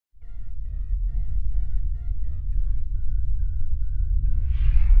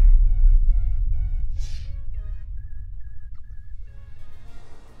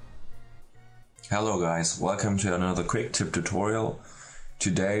Hello guys, welcome to another quick tip tutorial.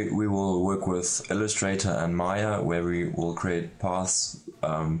 Today we will work with Illustrator and Maya, where we will create paths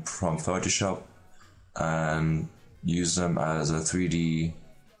from Photoshop and use them as a 3D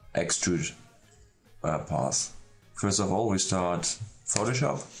extrude path. First of all, we start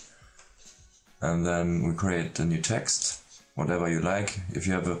Photoshop and then we create a new text, whatever you like. If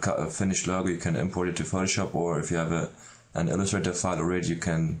you have a finished logo, you can import it to Photoshop, or if you have an Illustrator file already, you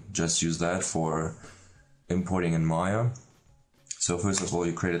can just use that for importing in Maya. So first of all,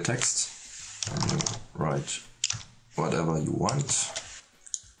 you create a text and you write whatever you want,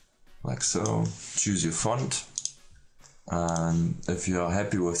 like so. Choose your font, and if you are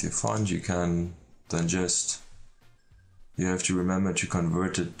happy with your font, you can then you have to remember to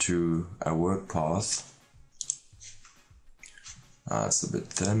convert it to a work path. It's a bit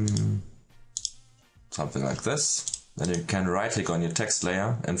thin, something like this. Then you can right click on your text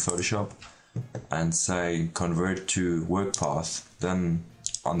layer in Photoshop and say convert to work path. Then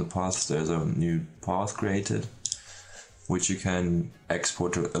on the path there's a new path created, which you can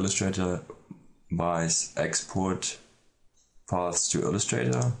export to Illustrator by export paths to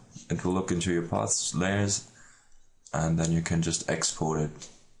Illustrator. It will look into your paths layers and then you can just export it.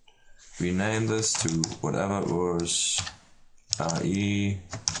 Rename this to whatever was IE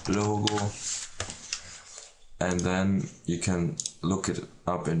logo. And then you can look it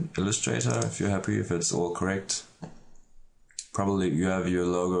up in Illustrator if you're happy, if it's all correct. Probably you have your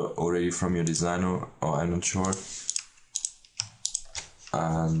logo already from your designer, or I'm not sure.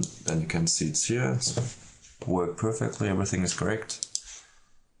 And then you can see it's here. It's worked perfectly, everything is correct.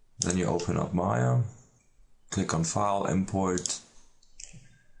 Then you open up Maya, click on File, Import,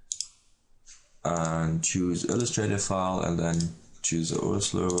 and choose Illustrator file, and then choose the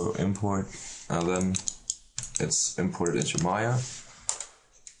OS logo, Import, and then it's imported into Maya.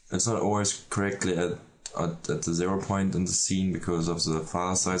 It's not always correctly at the 0 point in the scene because of the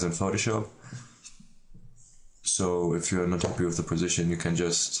file size in Photoshop. So if you're not happy with the position, you can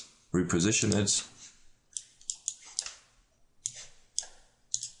just reposition it.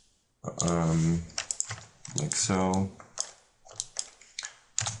 Like so.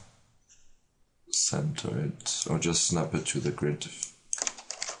 Center it, or just snap it to the grid.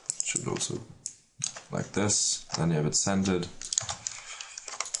 It should also like this, then you have it centered.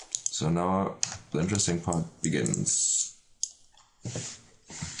 So now the interesting part begins.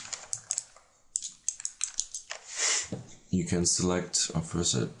 You can select,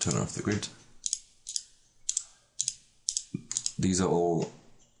 first turn off the grid. These are all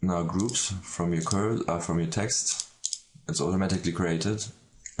now groups from your from your text. It's automatically created.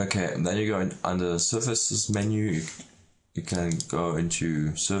 Okay, and then you go under Surfaces menu. You can go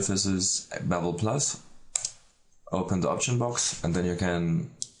into Surfaces, Bevel Plus, open the option box, and then you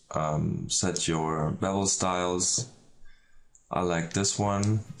can set your bevel styles. I like this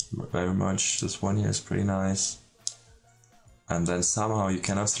one very much. This one here is pretty nice. And then somehow you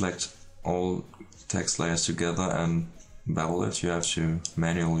cannot select all text layers together and bevel it. You have to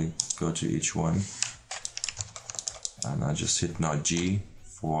manually go to each one. And I just hit now G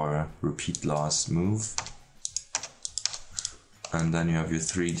for repeat last move. And then you have your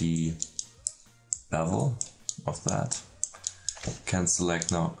 3D bevel of that. You can select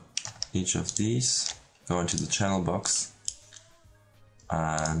now each of these, go into the channel box,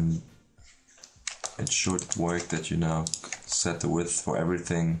 and it should work that you now set the width for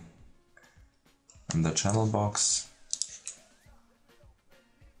everything in the channel box.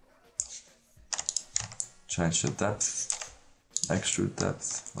 Change the depth, extrude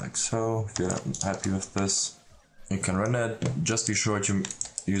depth, like so. If you're happy with this, you can run it. Just be sure to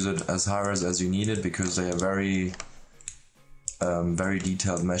use it as high res as you need it, because they are very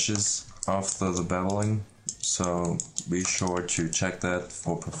detailed meshes after the beveling. So be sure to check that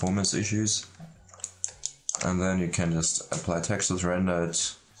for performance issues. And then you can just apply textures, render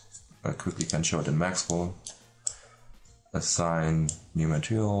it. I quickly can show it in Maxwell. Assign new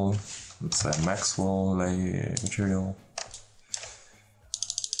material. Let's say Maxwell layer material.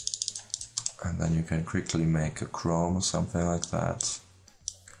 And then you can quickly make a chrome or something like that.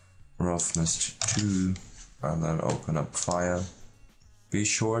 Roughness to 2, and then open up Fire. Be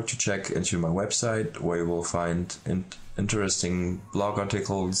sure to check into my website, where you will find interesting blog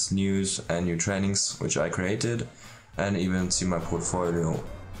articles, news and new trainings which I created, and even see my portfolio.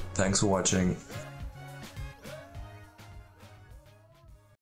 Thanks for watching.